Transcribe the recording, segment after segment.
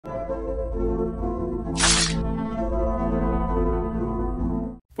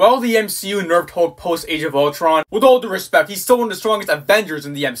While the MCU nerfed Hulk post Age of Ultron, with all due respect, he's still one of the strongest Avengers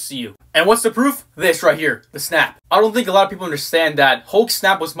in the MCU. And what's the proof? This right here, the snap. I don't think a lot of people understand that Hulk's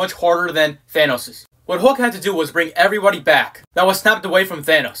snap was much harder than Thanos'. What Hulk had to do was bring everybody back that was snapped away from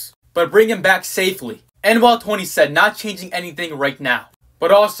Thanos, but bring him back safely. And while Tony said not changing anything right now, but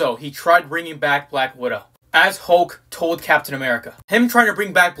also he tried bringing back Black Widow. As Hulk told Captain America, him trying to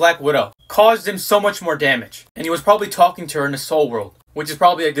bring back Black Widow caused him so much more damage. And he was probably talking to her in the Soul World, which is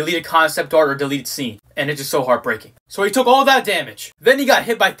probably a deleted concept art or deleted scene. And it's just so heartbreaking. So he took all that damage. Then he got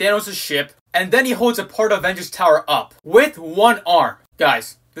hit by Thanos' ship. And then he holds a part of Avengers Tower up with one arm.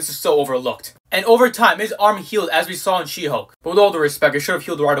 Guys, this is so overlooked. And over time, his arm healed as we saw in She-Hulk. But with all due respect, it should have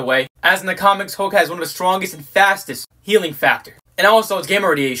healed right away. As in the comics, Hulk has one of the strongest and fastest healing factor. And also its gamma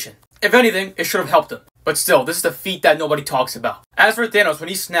radiation. If anything, it should have helped him. But still, this is the feat that nobody talks about. As for Thanos, when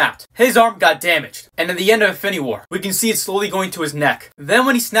he snapped, his arm got damaged. And at the end of Infinity War, we can see it slowly going to his neck. Then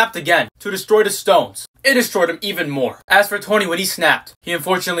when he snapped again to destroy the stones, it destroyed him even more. As for Tony, when he snapped, he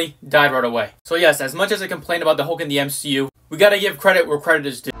unfortunately died right away. So yes, as much as I complain about the Hulk in the MCU, we gotta give credit where credit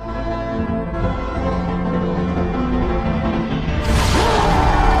is due.